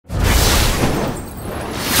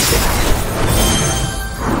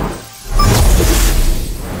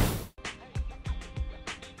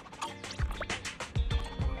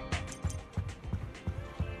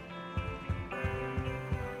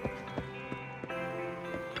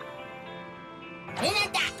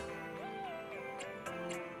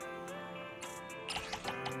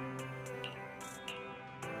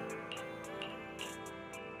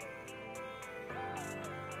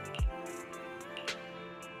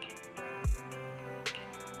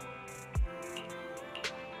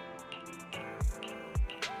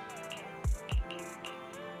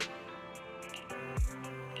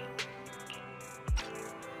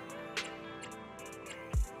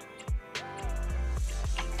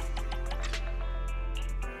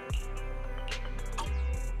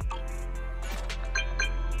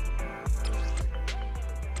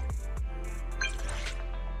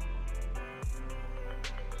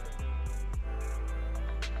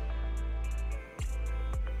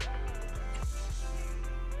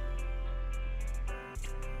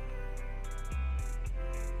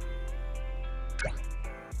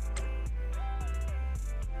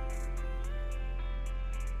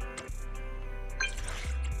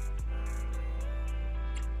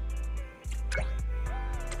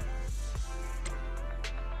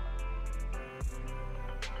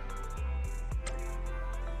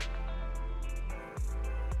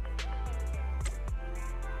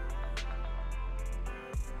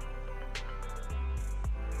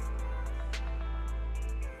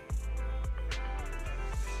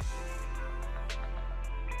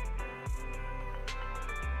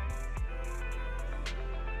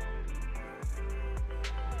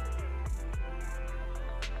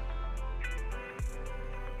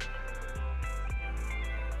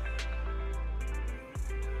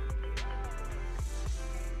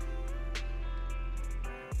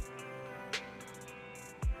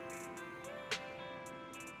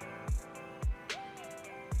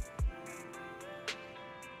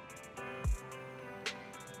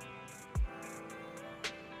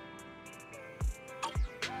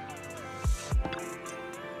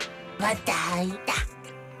またいた。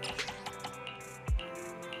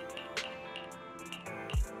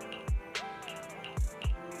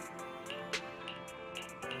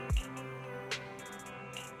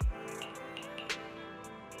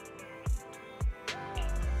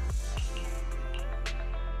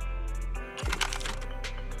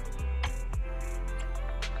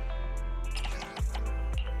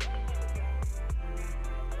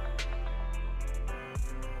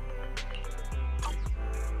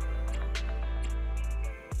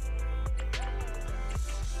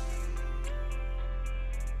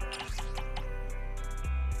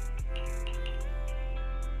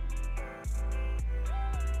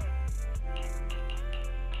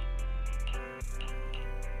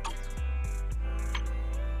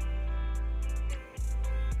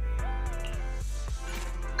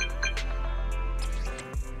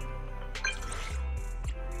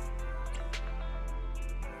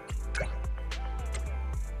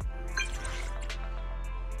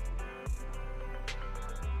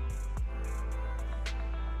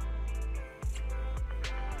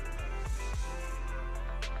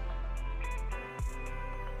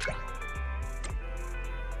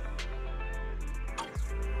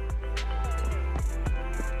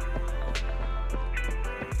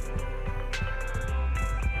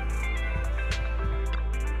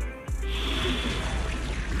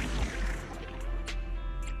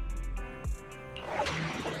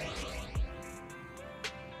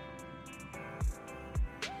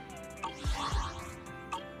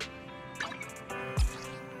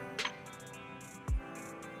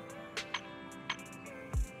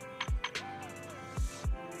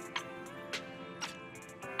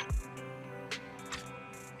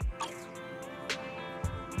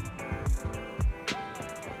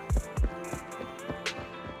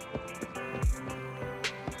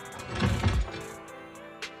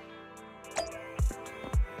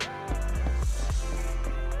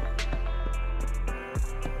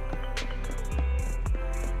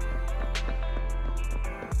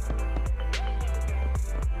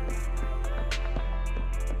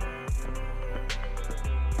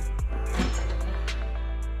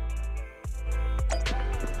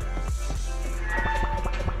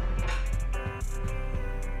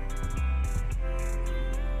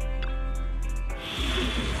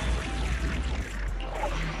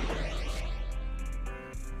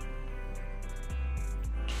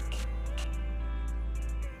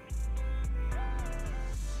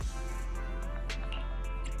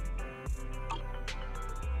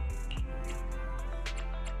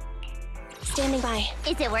Standing by.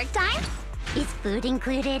 Is it work time? Is food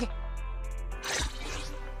included?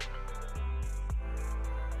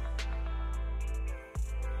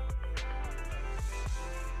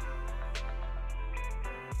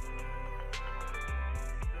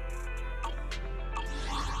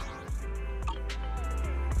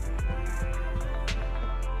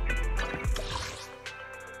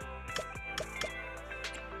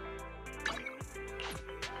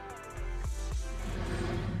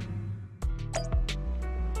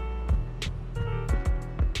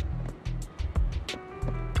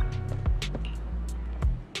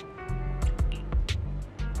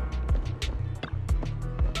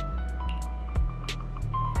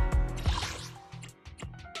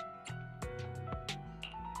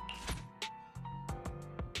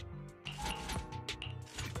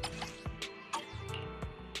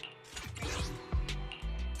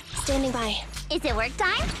 Standing by. Is it work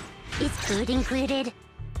time? Is food included?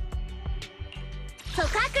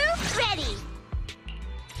 Sokaku, ready!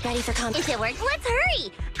 Ready for combat. Is it work? Let's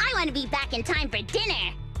hurry! I want to be back in time for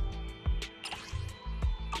dinner!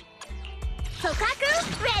 Sokaku,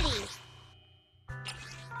 ready!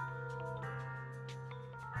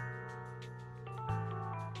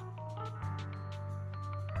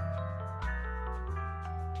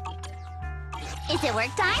 Is it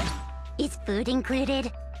work time? Is food included?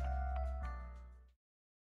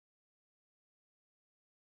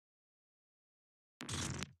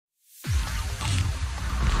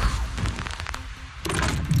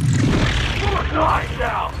 Knives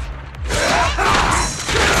out!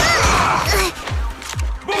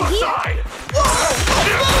 Move aside!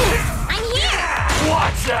 I'm here!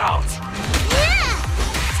 Watch out!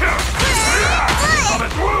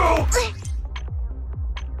 Coming through!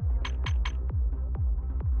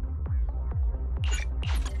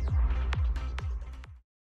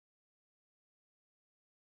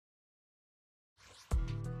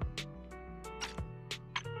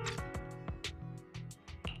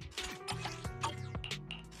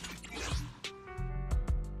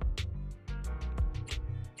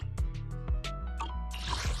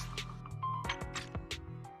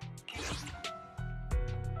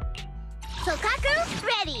 Sokaku,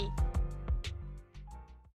 ready!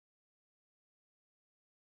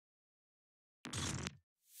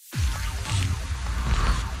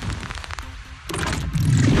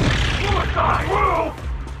 Suicide! Move!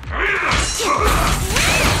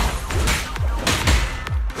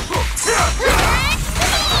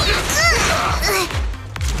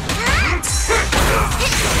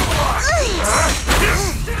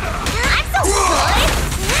 I'm so good!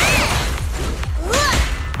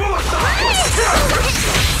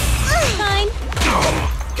 Fine.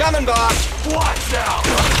 Coming, boss! Watch out!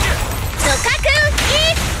 Sokaku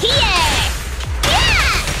is here!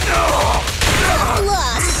 Yeah!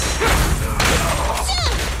 Look!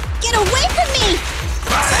 Get away from me!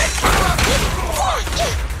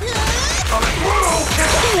 Coming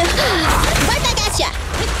through! Right back at ya!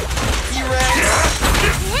 You ready?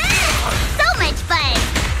 So much fun!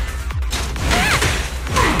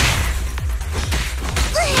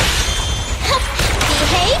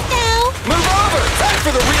 Behave now! Move over! Time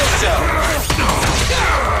for the real show!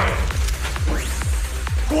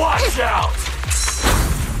 Watch out!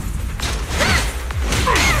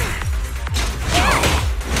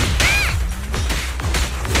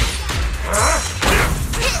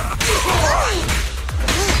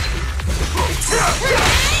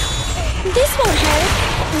 This won't hurt.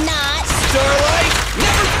 Not! Starlight!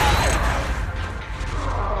 Never...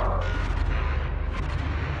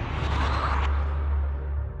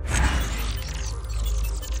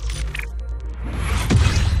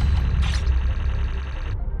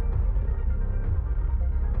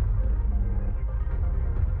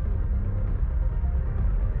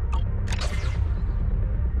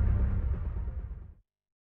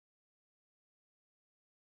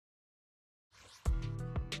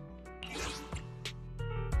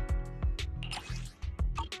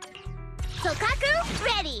 Sokaku,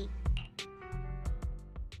 ready!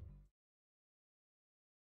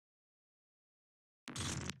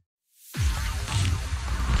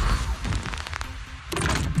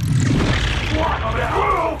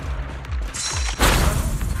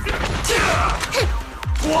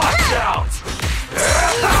 Watch out!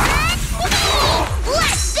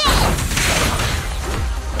 What's this?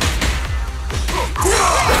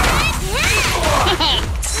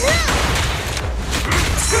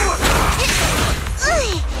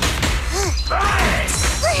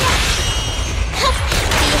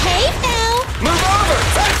 Behave now. Move over!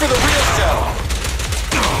 Time for the real show!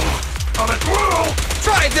 Coming through!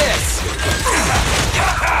 Try this!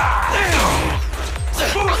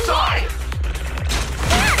 Suicide!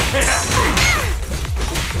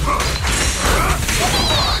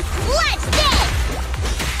 What's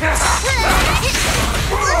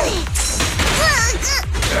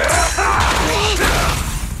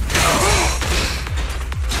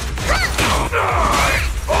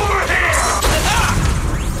Over here!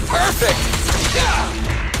 Perfect!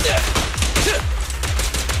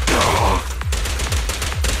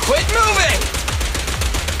 Quit moving!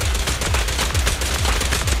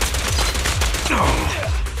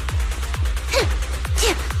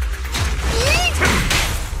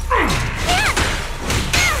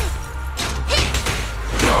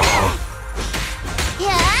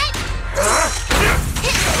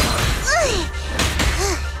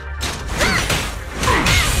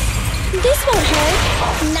 This won't hurt.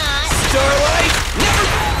 Not. Starlight! Never...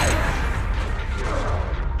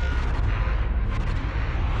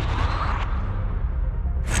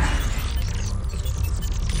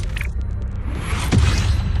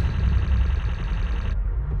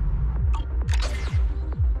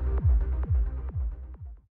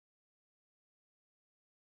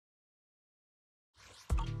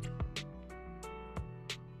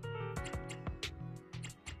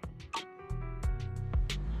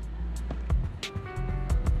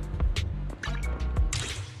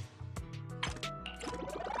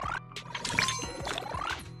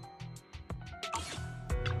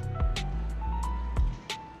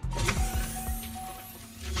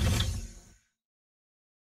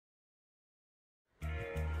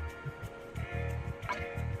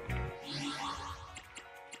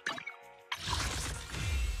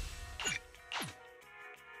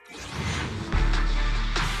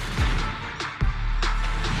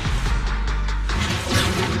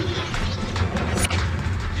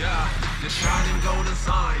 shining golden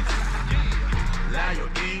signs. Let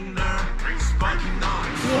your inner sparking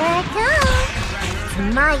night. Here I come.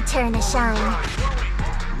 It's my turn to shine.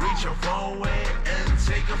 Reach your phone way and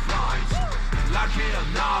take a flight. Lucky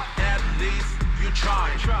enough, at least you try.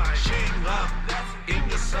 Shame up in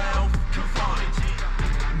yourself to find.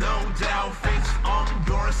 No doubt fate's on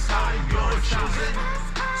your side. You're chosen,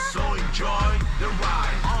 so enjoy the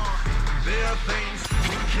ride. There are things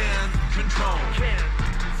you can't control.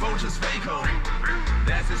 Fortune's fickle,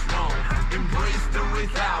 that is wrong. Embrace the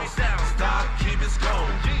without. Start, keep it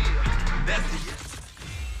going. That's the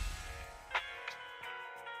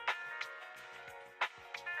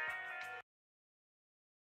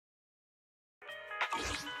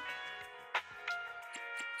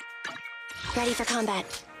Ready for combat.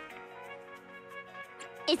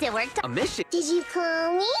 Is it work time? A mission. Did you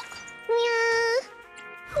call me? Meow.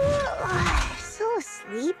 So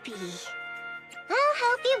sleepy. I'll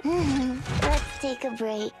help you. Let's take a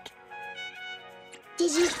break.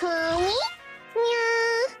 Did you call me? Meow.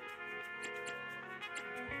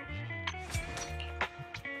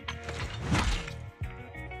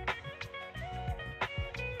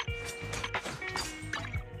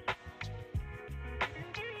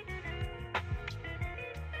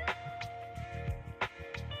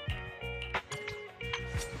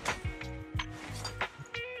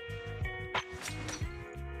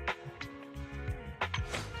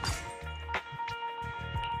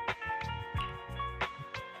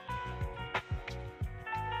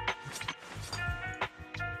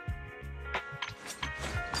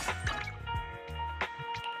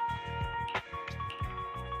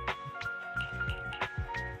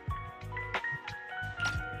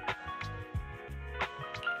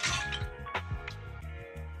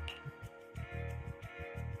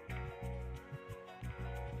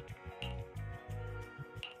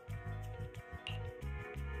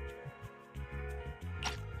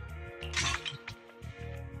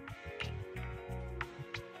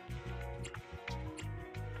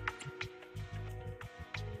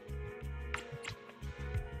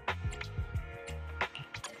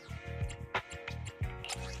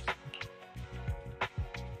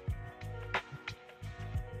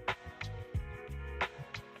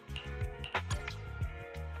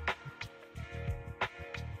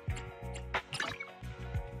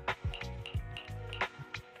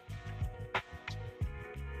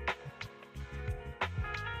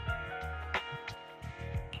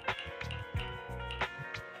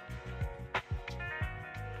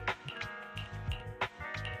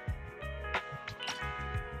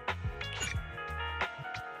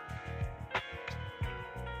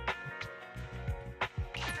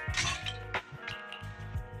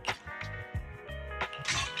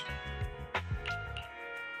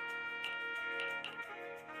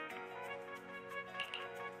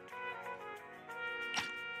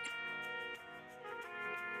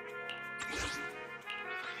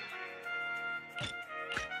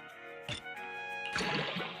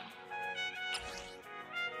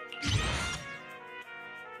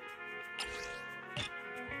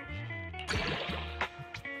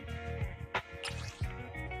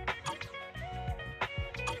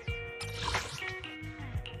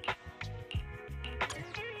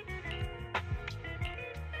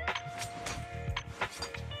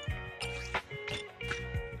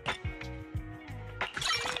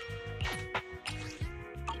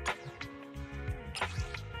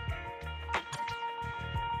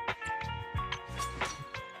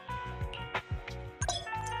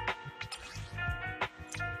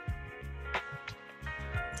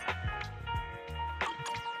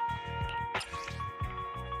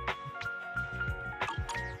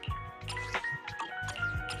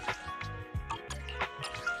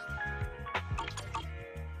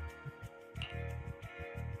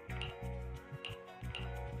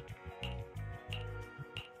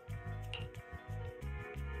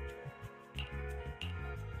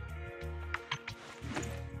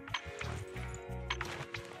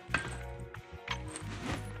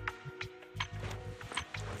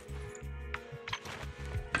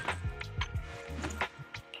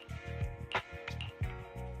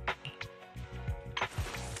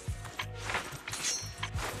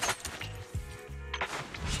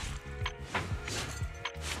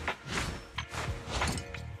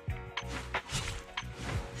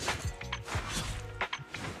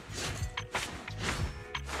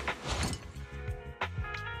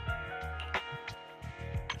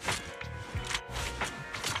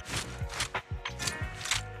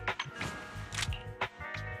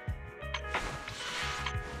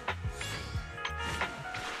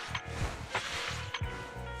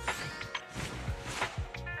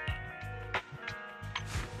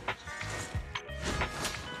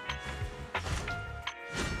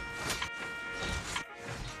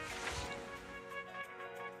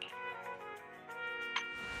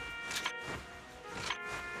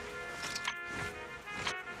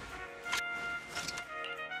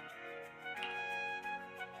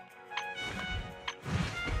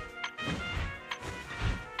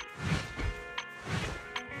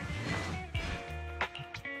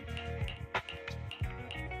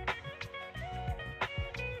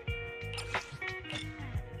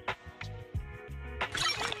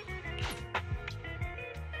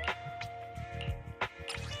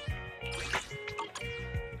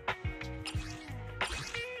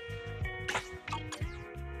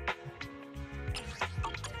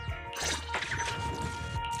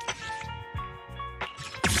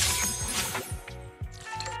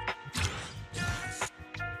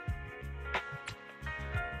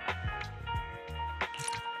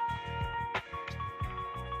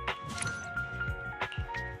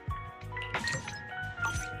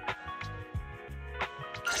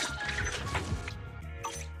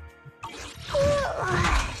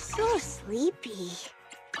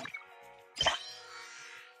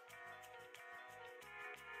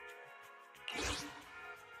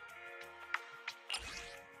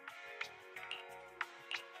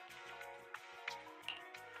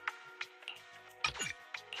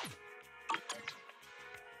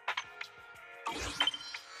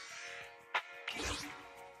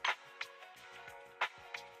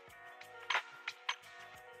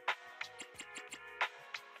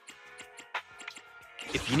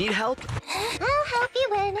 If you need help, I'll help you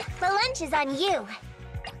win. The lunch is on you.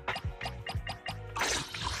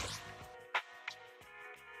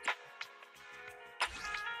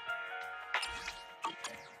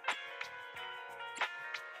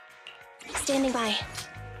 Standing by.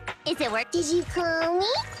 Is it work? Did you call me?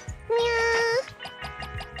 Meow.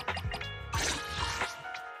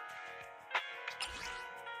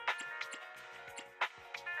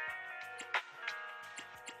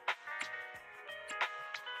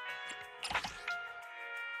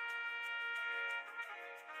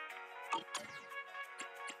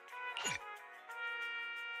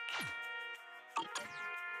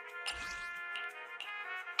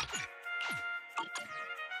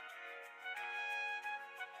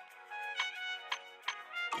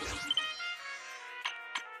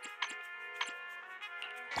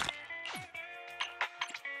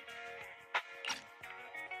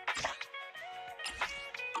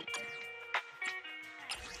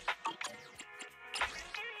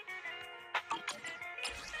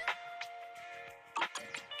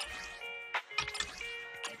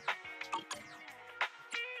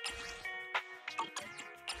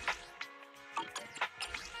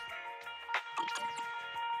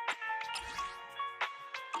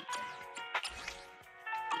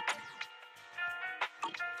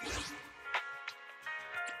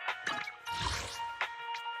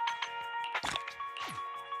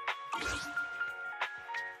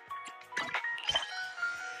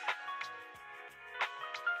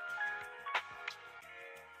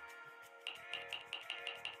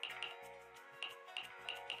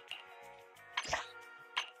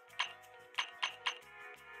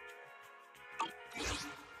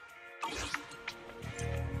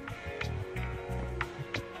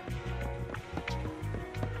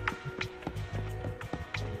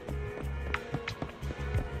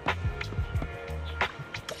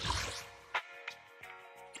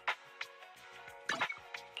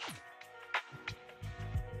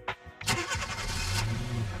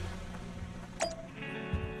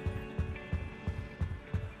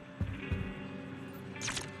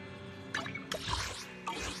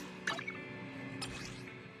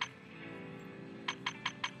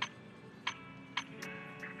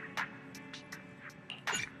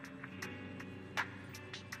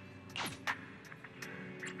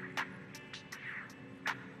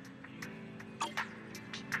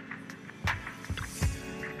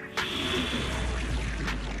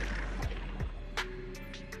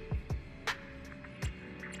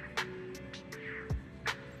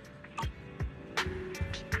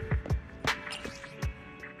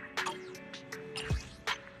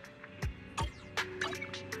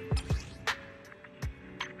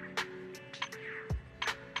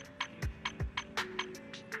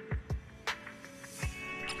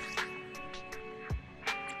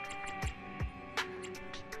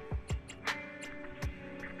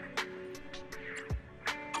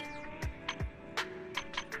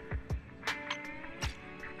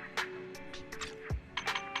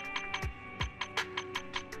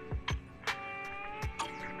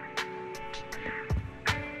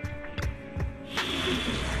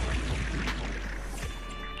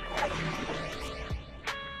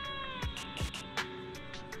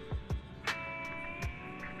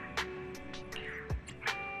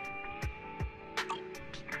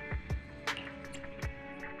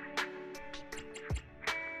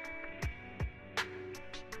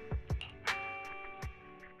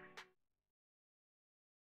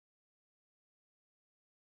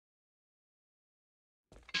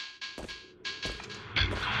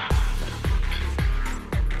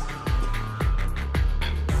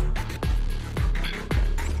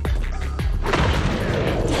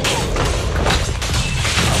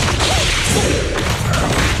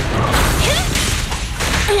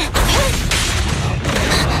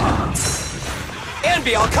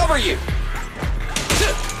 I'll cover you!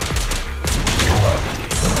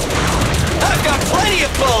 I've got plenty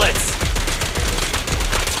of bullets!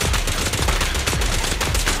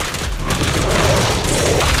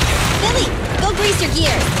 Billy, go grease your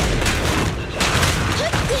gears.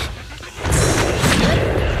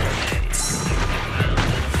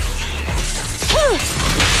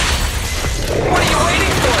 What are you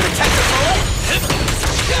waiting for, to catch a bullet?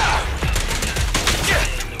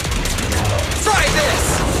 Try this!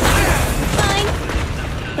 Fine.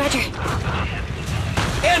 Roger.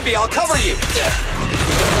 Anby, I'll cover you!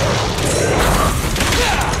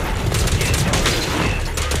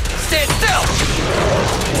 Stand still!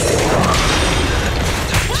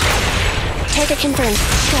 Target confirmed.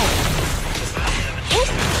 Good.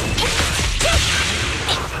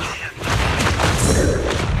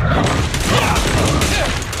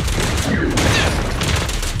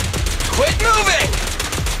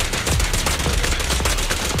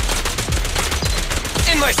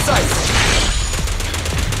 my sights!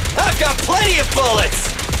 I've got plenty of bullets!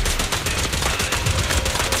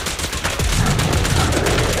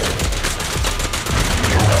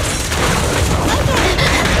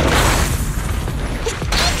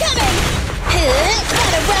 I'm coming!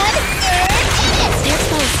 Gotta run! Get it! They're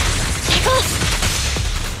close. Back off!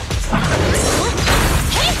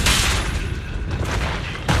 Hey!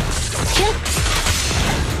 Kill!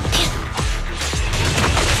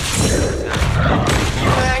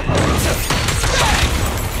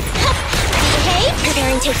 Behave!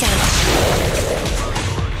 Preparing takedown.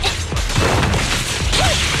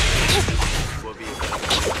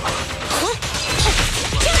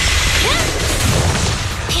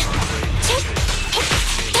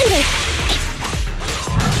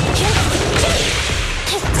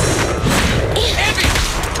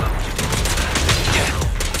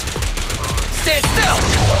 Stand still!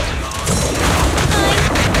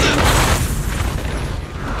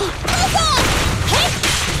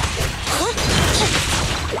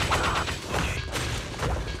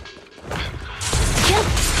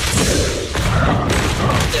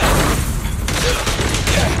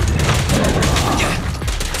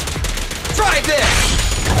 Try this!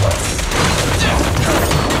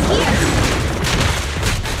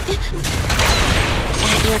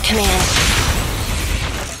 At your command.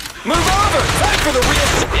 Move over! Time for the real...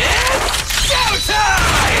 It's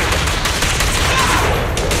showtime!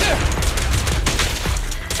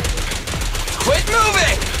 Quit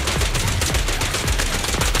moving!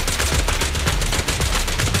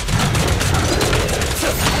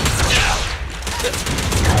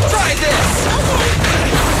 Try this!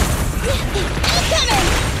 I'm coming!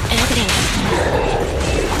 Everything.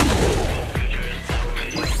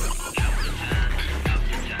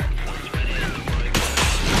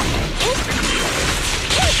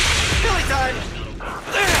 Billy time!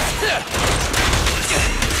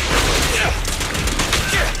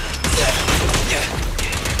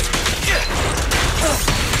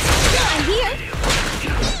 I'm here!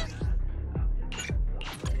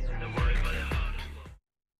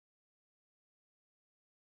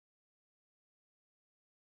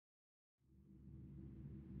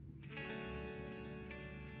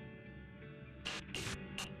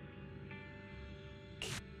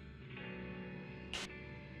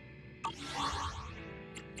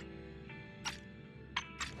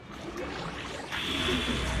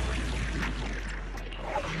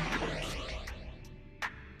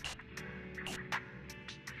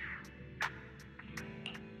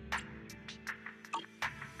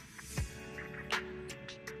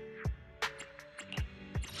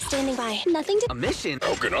 Standing by. Nothing to... A mission?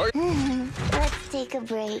 Let's take a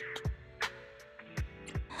break.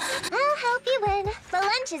 I'll help you win. The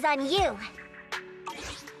lunch is on you.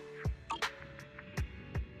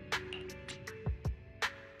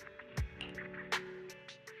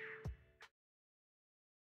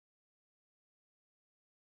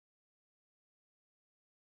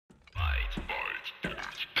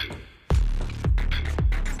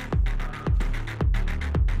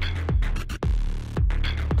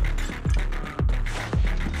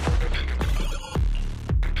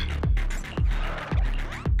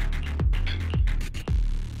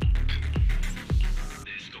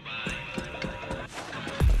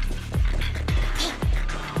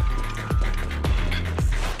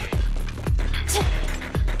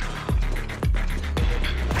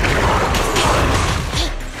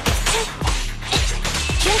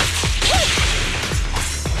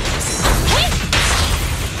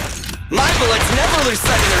 My bullets never lose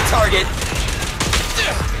sight of their target!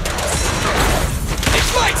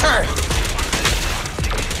 It's my turn!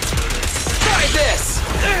 Try this!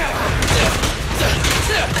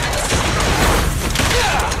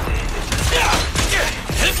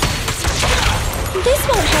 This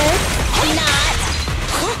won't hurt. Not.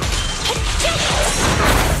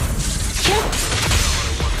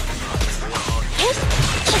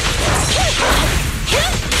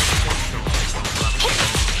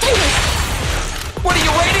 What are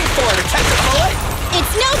you waiting for, to catch a bullet?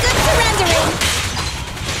 It's no good surrendering.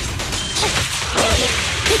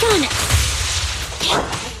 Pick on.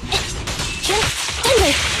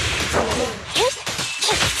 Thunder.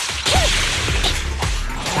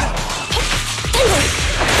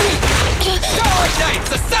 Starlight Knights,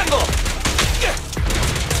 assemble!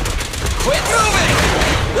 Quit moving!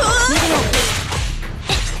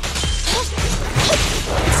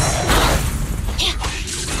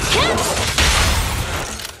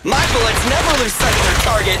 My bullets never lose sight of their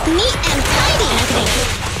target. Neat and tidy.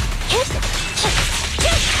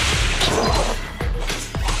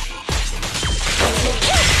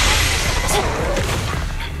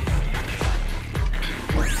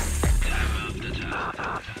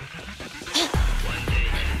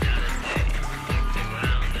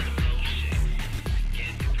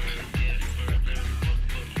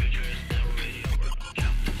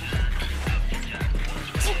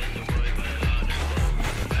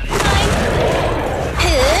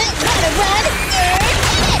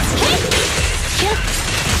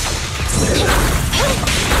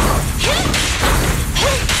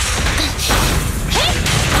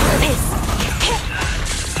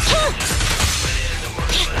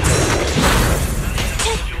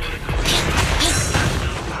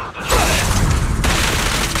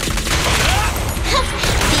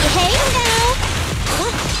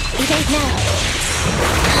 Think now.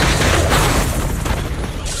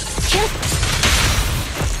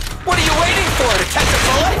 What are you waiting for? To catch a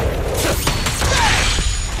bullet?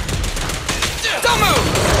 Don't move!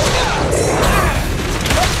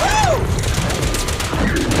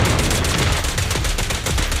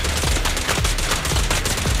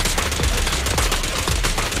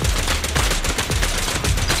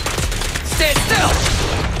 Stand still!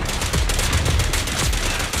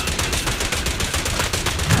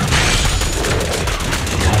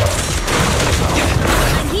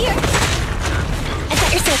 I'm here. I got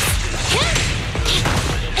your six.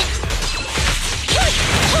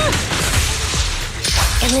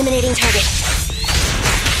 Eliminating target.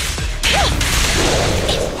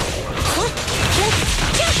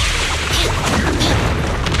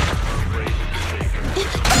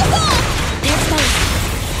 There's both.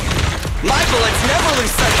 My bullets never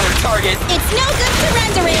lose sight of their target! It's no good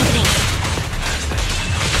surrendering.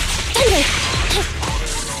 Thunder.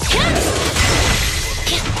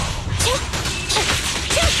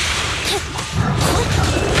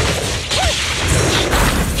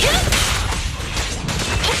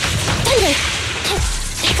 Thunder.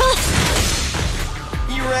 Back off.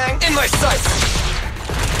 You rang in my sights!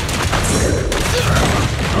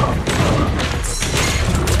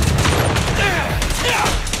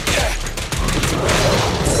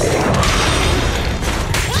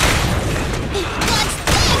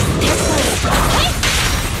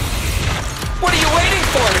 What are you waiting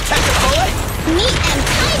for? To catch a bullet? Neat and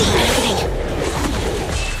tidy. Everything.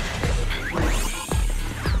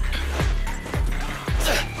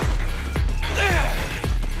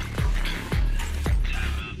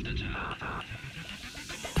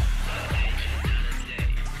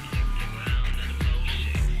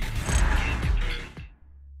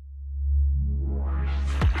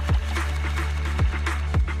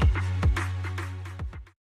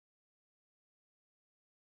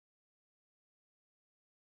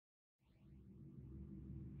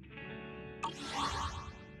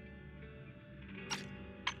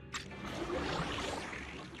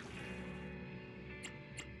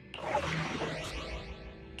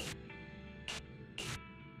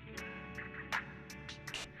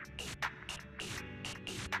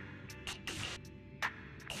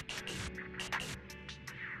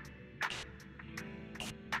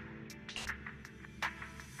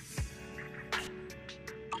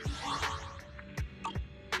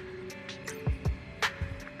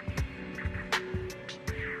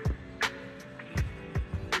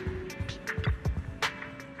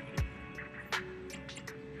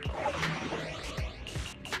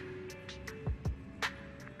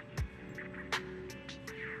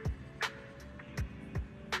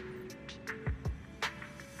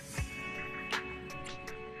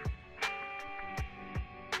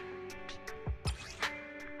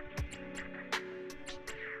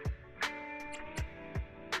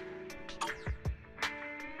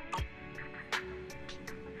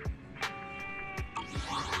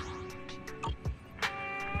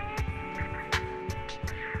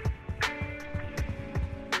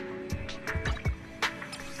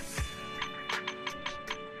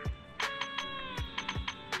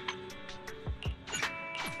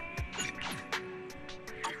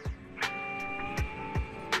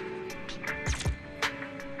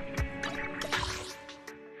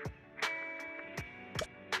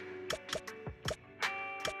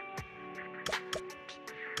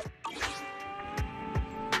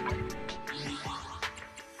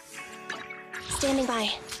 Standing by.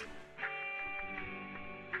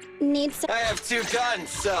 Need some. I have 2 guns,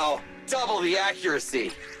 so double the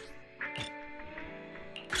accuracy.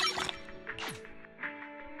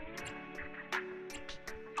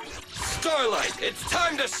 Starlight, it's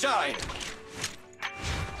time to shine!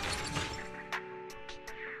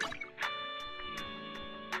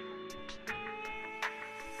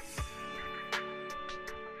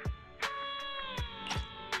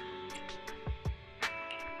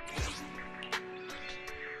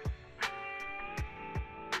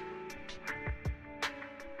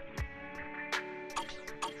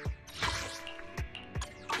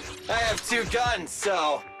 I have 2 guns,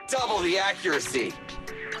 so double the accuracy.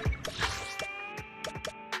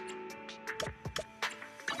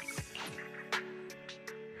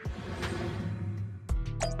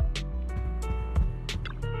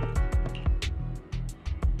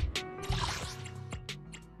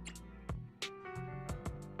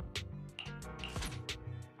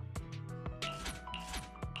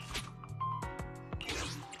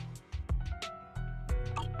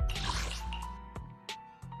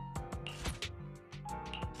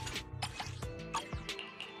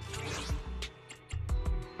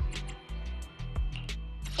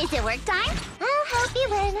 Is it work time? I'll help you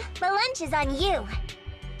win. The lunch is on you.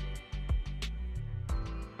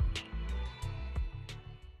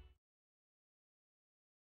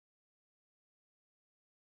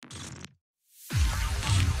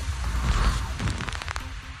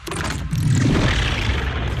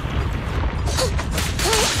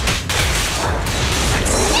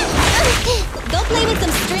 Go play with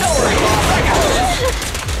some strings. Don't worry, Bob. I got this.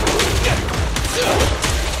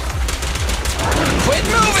 Quit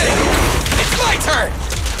moving! It's my turn!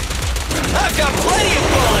 I've got plenty of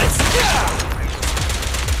bullets!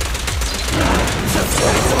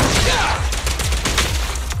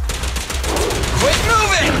 Quit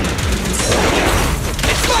moving!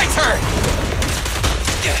 It's my turn!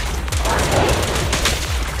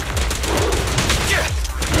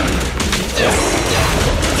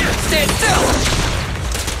 Stand still!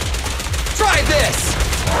 Try this!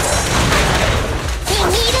 You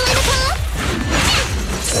need a little help?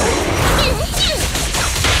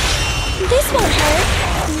 This won't hurt.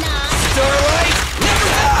 Nah. Starlight never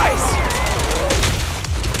dies!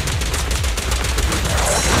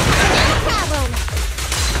 No problem.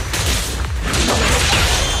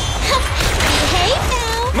 Behave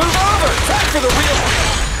now. Move over! Time for the real...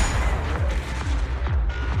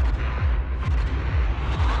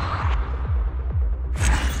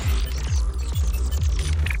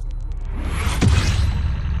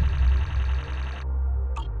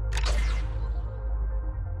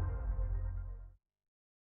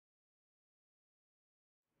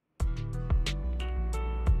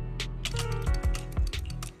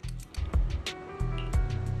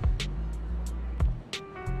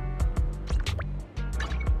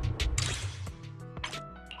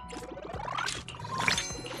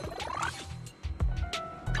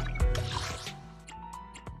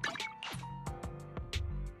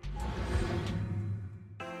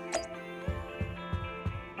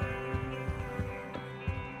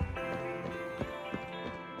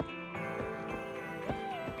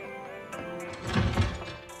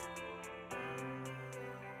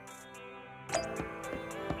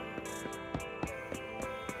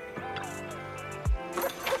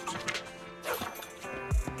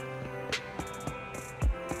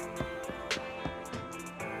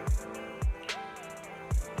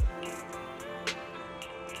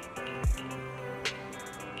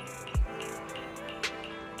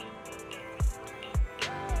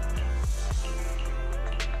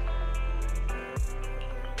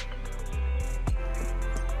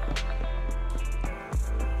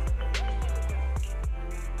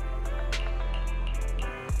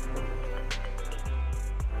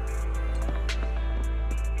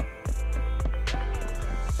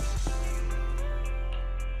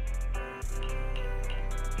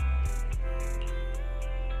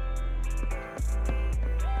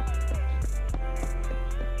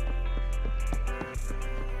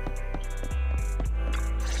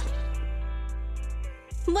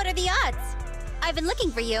 What are the odds? I've been looking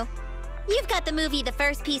for you. You've got the movie The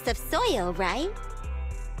First Piece of Soil, right?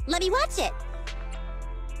 Let me watch it.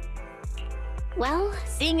 Well,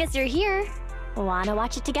 seeing as you're here, wanna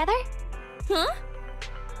watch it together? Huh?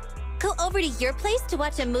 Go over to your place to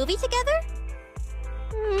watch a movie together?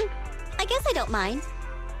 I guess I don't mind.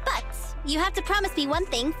 But you have to promise me one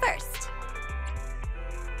thing first.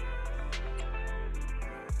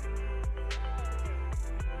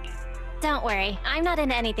 Don't worry, I'm not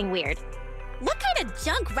into anything weird. What kind of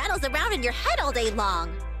junk rattles around in your head all day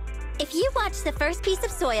long? If you watch The First Piece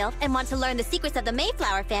of Soil and want to learn the secrets of the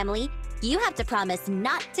Mayflower family, you have to promise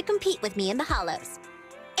not to compete with me in the Hollows.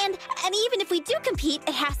 And even if we do compete,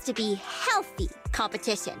 it has to be healthy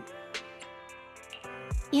competition.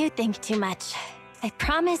 You think too much. I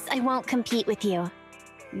promise I won't compete with you.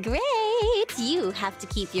 Great! You have to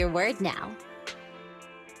keep your word now.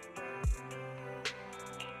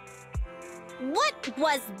 What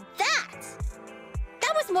was that?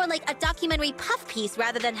 That was more like a documentary puff piece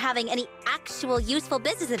rather than having any actual useful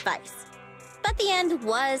business advice. But the end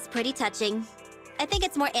was pretty touching. I think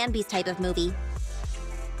it's more Anby's type of movie.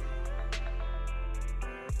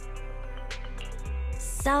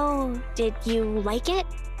 So, did you like it?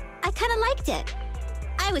 I kinda liked it.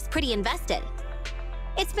 I was pretty invested.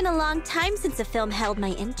 It's been a long time since a film held my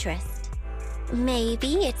interest.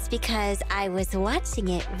 Maybe it's because I was watching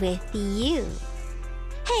it with you.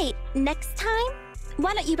 Hey, next time,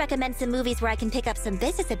 why don't you recommend some movies where I can pick up some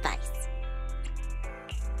business advice?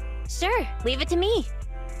 Sure, leave it to me.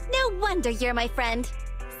 No wonder you're my friend.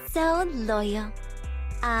 So loyal.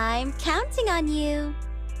 I'm counting on you.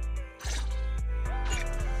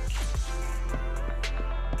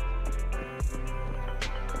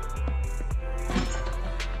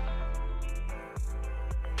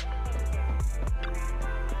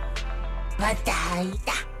 話題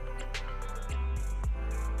だ。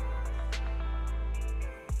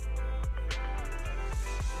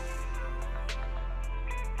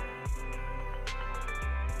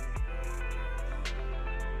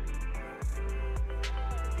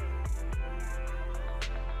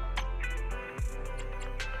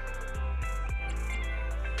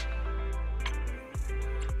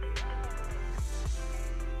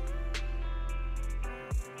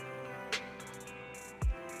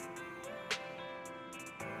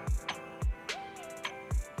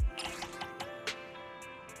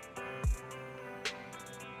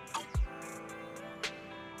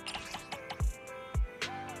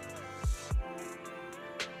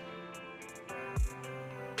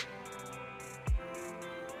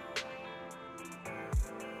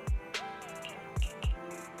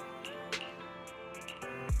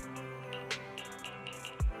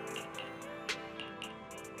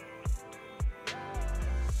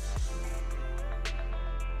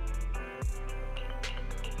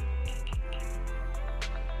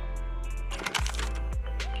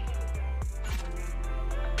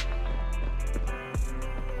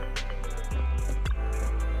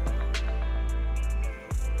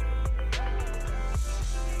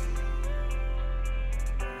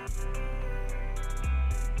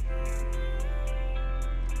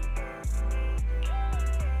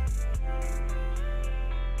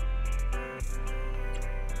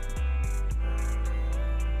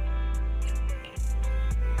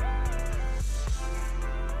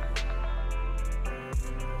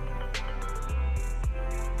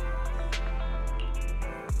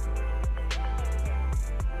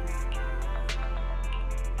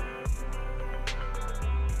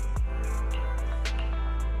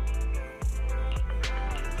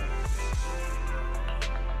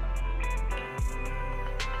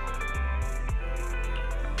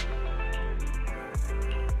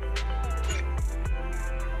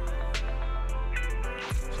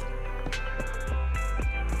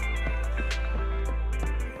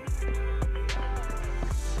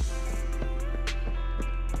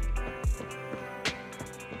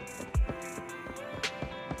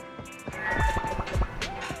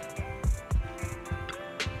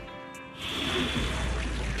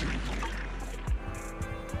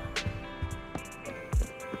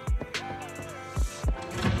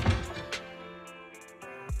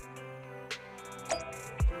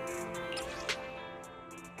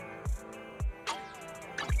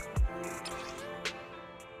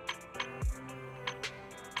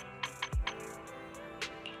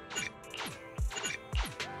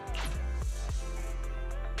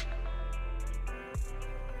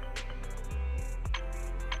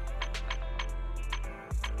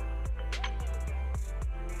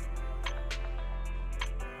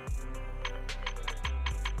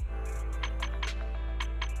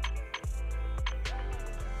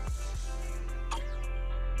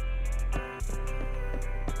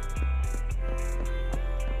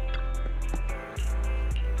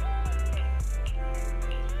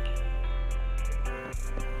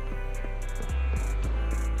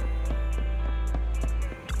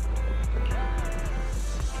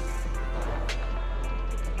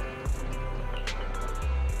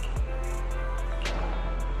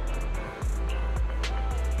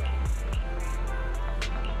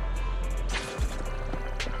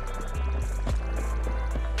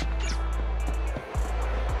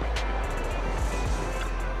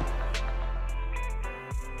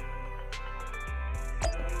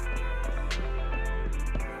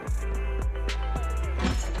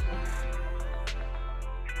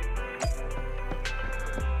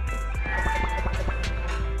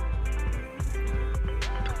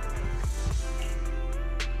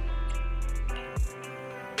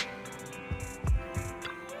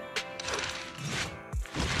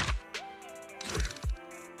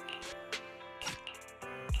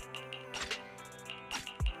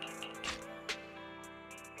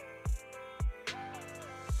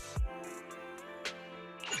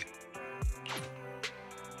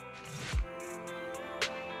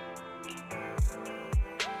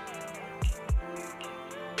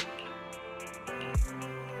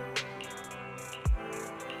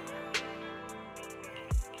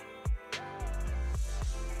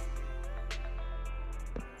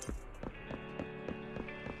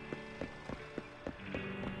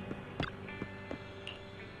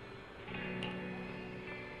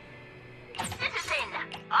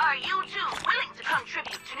Are you two willing to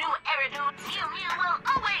contribute to new Eridu? Mew Mew will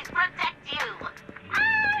always protect you.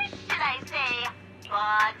 Or should I say,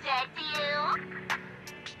 protect you?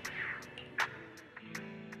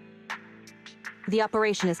 The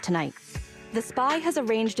operation is tonight. The spy has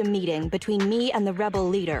arranged a meeting between me and the rebel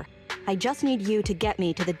leader. I just need you to get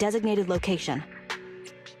me to the designated location.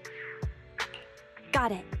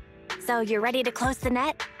 Got it. So you're ready to close the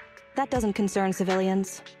net? That doesn't concern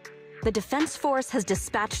civilians. The Defense Force has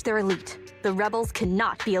dispatched their elite. The rebels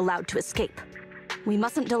cannot be allowed to escape. We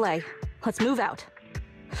mustn't delay. Let's move out.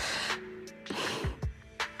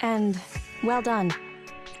 And well done.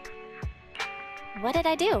 What did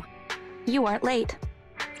I do? You aren't late.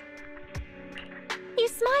 You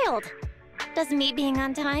smiled. Does me being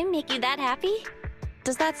on time make you that happy?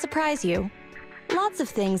 Does that surprise you? Lots of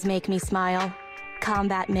things make me smile.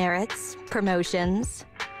 Combat merits, promotions,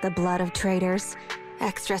 the blood of traitors,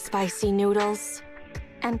 extra spicy noodles,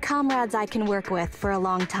 and comrades I can work with for a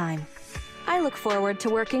long time. I look forward to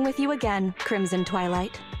working with you again, Crimson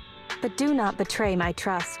Twilight. But do not betray my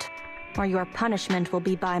trust, or your punishment will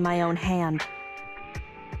be by my own hand.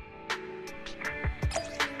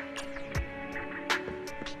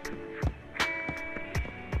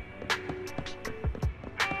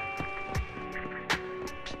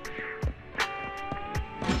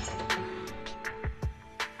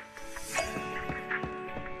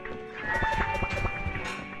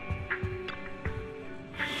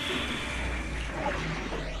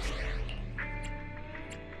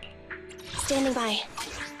 Standing by.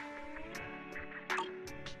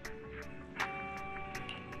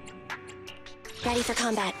 Ready for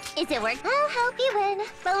combat. Is it work? I'll help you win.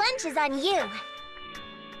 The lunch is on you.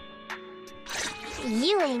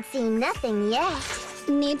 You ain't seen nothing yet.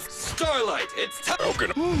 Needs... Starlight, it's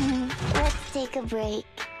time. Let's take a break.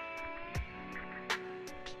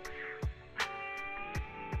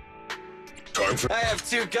 I have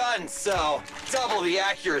 2 guns, so double the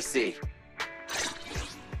accuracy.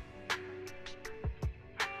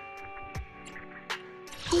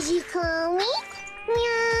 Did you call me?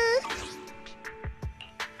 Meow.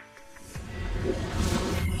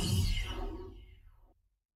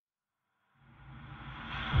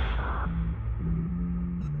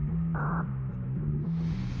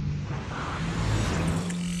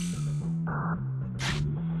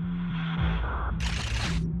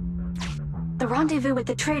 The rendezvous with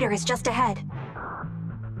the traitor is just ahead.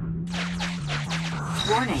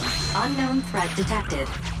 Warning, unknown threat detected.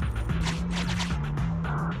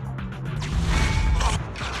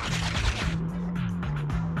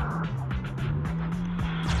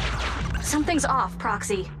 Something's off,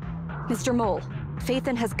 Proxy. Mr. Mole,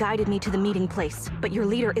 Phaethon has guided me to the meeting place, but your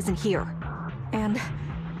leader isn't here. And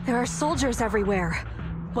there are soldiers everywhere.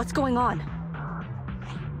 What's going on?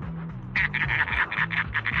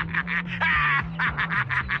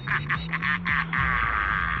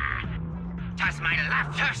 Does my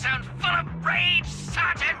laughter sound full of rage,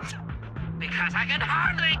 Sergeant? Because I can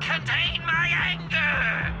hardly contain my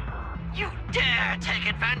anger! You dare take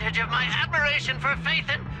advantage of my admiration for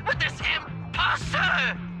Phaethon with this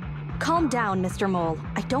imposter! Calm down, Mr. Mole.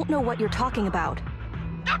 I don't know what you're talking about.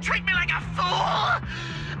 Don't treat me like a fool!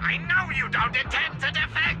 I know you don't intend to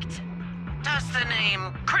defect! Does the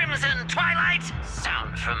name Crimson Twilight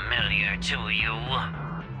sound familiar to you?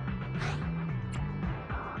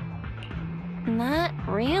 Not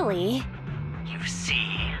really. You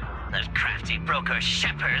see, that crafty broker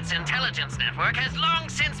Shepard's intelligence network has long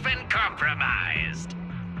since been compromised.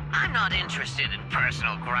 I'm not interested in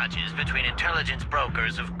personal grudges between intelligence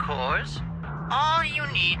brokers, of course. All you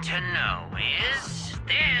need to know is,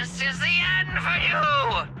 this is the end for you!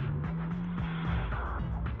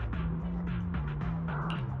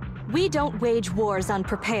 We don't wage wars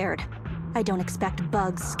unprepared. I don't expect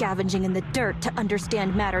bugs scavenging in the dirt to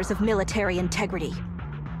understand matters of military integrity.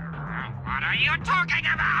 What are you talking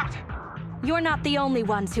about? You're not the only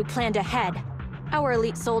ones who planned ahead. Our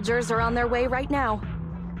elite soldiers are on their way right now.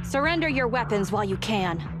 Surrender your weapons while you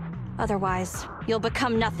can. Otherwise, you'll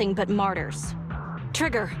become nothing but martyrs.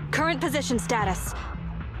 Trigger, current position status.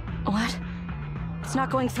 What? It's not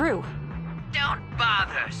going through. Don't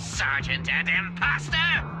bother, Sergeant and Imposter!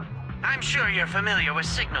 I'm sure you're familiar with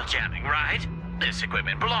signal jamming, right? This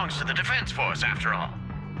equipment belongs to the Defense Force, after all.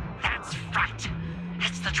 That's right.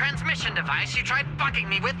 It's the transmission device you tried bugging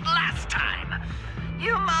me with last time.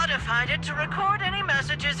 You modified it to record any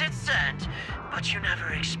messages it sent, but you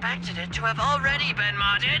never expected it to have already been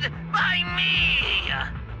modded by me!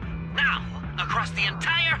 Now, across the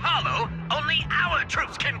entire Hollow, only our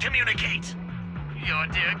troops can communicate! Your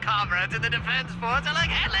dear comrades in the Defense Force are like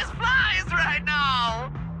headless flies right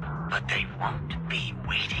now! But they won't be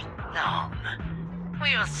waiting long.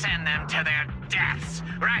 We'll send them to their deaths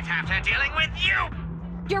right after dealing with you!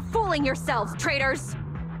 You're fooling yourselves, traitors!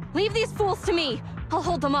 Leave these fools to me! I'll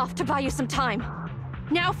hold them off to buy you some time.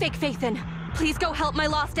 Now, Fake Phaethon, please go help my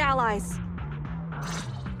lost allies.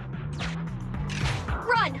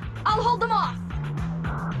 run! I'll hold them off!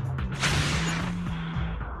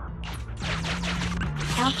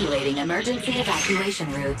 Calculating emergency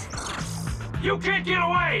evacuation route. You can't get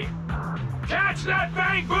away! Catch that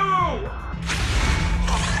bang boo!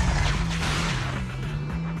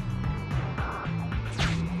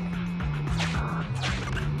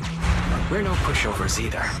 We're no pushovers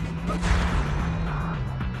either.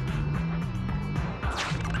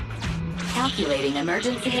 Calculating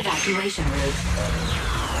emergency evacuation route.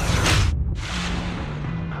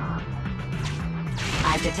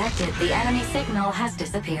 I've detected the enemy signal has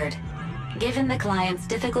disappeared. Given the client's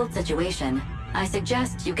difficult situation, I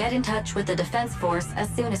suggest you get in touch with the Defense Force as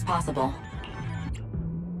soon as possible.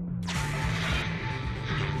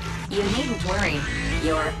 You needn't worry.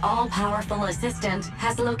 Your all-powerful assistant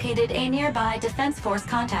has located a nearby Defense Force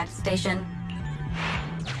contact station.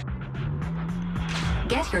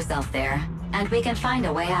 Get yourself there, and we can find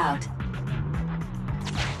a way out.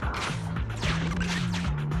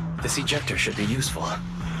 This ejector should be useful.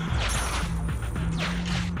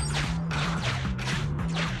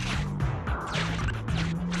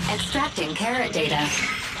 Extracting carrot data.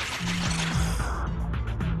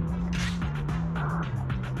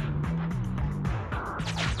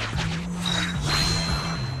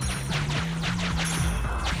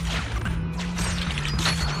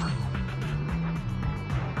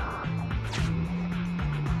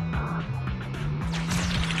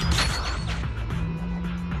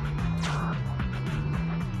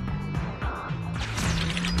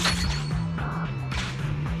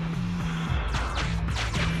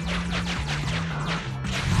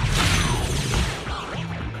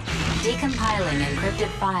 Decompiling encrypted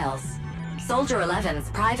files. Soldier 11's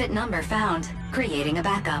private number found. Creating a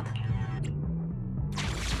backup.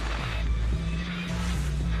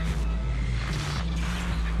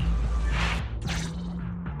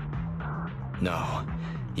 No.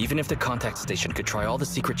 Even if the contact station could try all the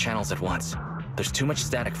secret channels at once, there's too much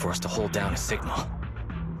static for us to hold down a signal.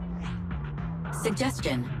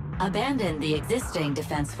 Suggestion. Abandon the existing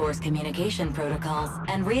Defense Force communication protocols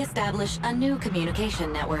and re-establish a new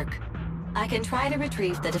communication network. I can try to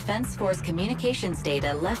retrieve the Defense Force communications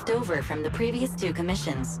data left over from the previous 2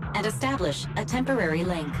 commissions and establish a temporary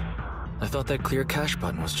link. I thought that clear cache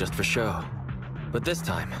button was just for show. But this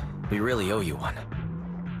time, we really owe you one.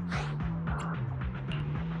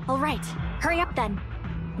 All right, hurry up then.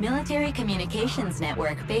 Military Communications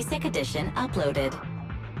Network Basic Edition uploaded.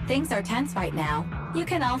 Things are tense right now. You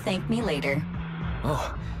can all thank me later.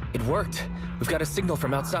 Oh, it worked. We've got a signal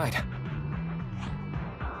from outside.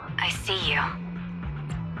 I see you.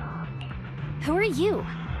 Who are you?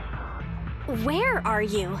 Where are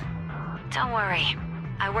you? Don't worry.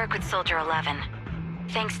 I work with Soldier 11.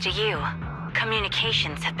 Thanks to you,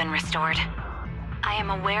 communications have been restored. I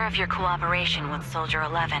am aware of your cooperation with Soldier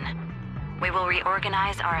 11. We will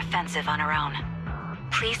reorganize our offensive on our own.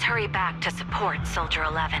 Please hurry back to support Soldier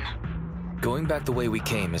 11. Going back the way we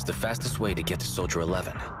came is the fastest way to get to Soldier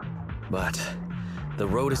 11. But the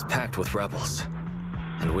road is packed with rebels,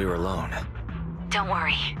 and we're alone. Don't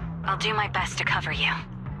worry. I'll do my best to cover you.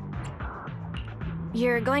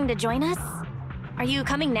 You're going to join us? Are you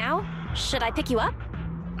coming now? Should I pick you up?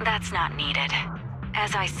 That's not needed.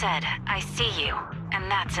 As I said, I see you, and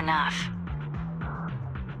that's enough.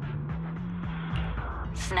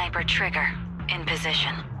 Sniper trigger, in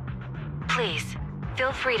position. Please,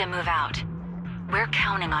 feel free to move out. We're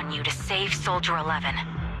counting on you to save Soldier 11.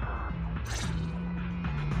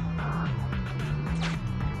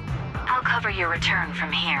 I'll cover your return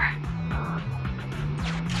from here.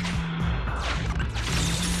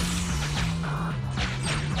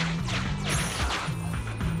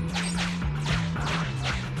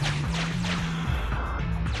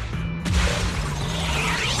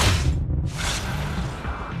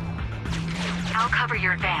 I'll cover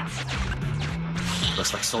your advance.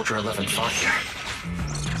 Looks like Soldier 11 fought here.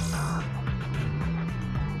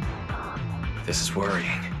 This is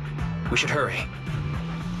worrying. We should hurry.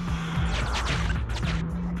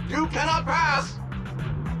 You cannot pass!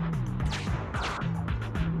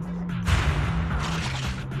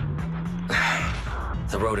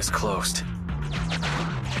 The road is closed.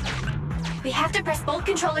 We have to press both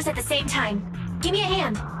controllers at the same time. Give me a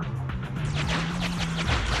hand.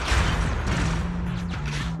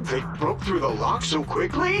 They broke through the lock so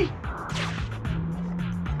quickly?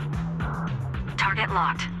 Target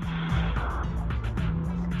locked.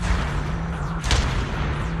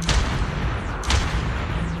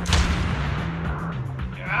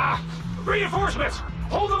 Ah! Reinforcements!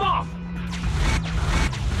 Hold them off!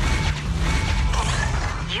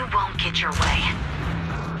 You won't get your way.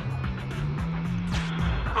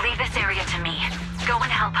 Leave this area to me. Go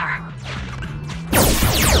and help her.